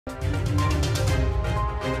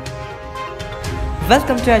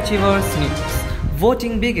Welcome to Achieversnews.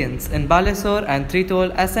 Voting begins in Balasore and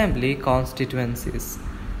Tirtol Assembly constituencies.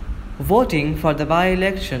 Voting for the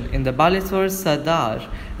by-election in the Balasore Sardar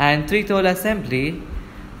and Tirtol Assembly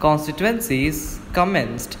constituencies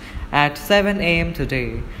commenced at 7 am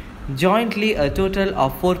today. Jointly, a total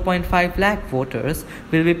of 4.5 lakh voters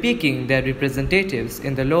will be picking their representatives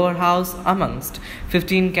in the lower house amongst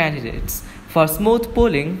 15 candidates. For smooth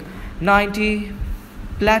polling, 90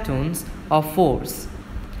 platoons of force,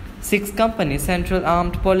 6 company Central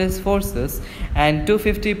Armed Police Forces and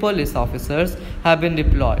 250 police officers have been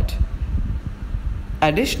deployed.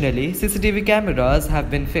 Additionally, CCTV cameras have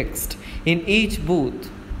been fixed in each booth,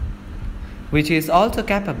 which is also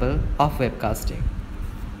capable of webcasting.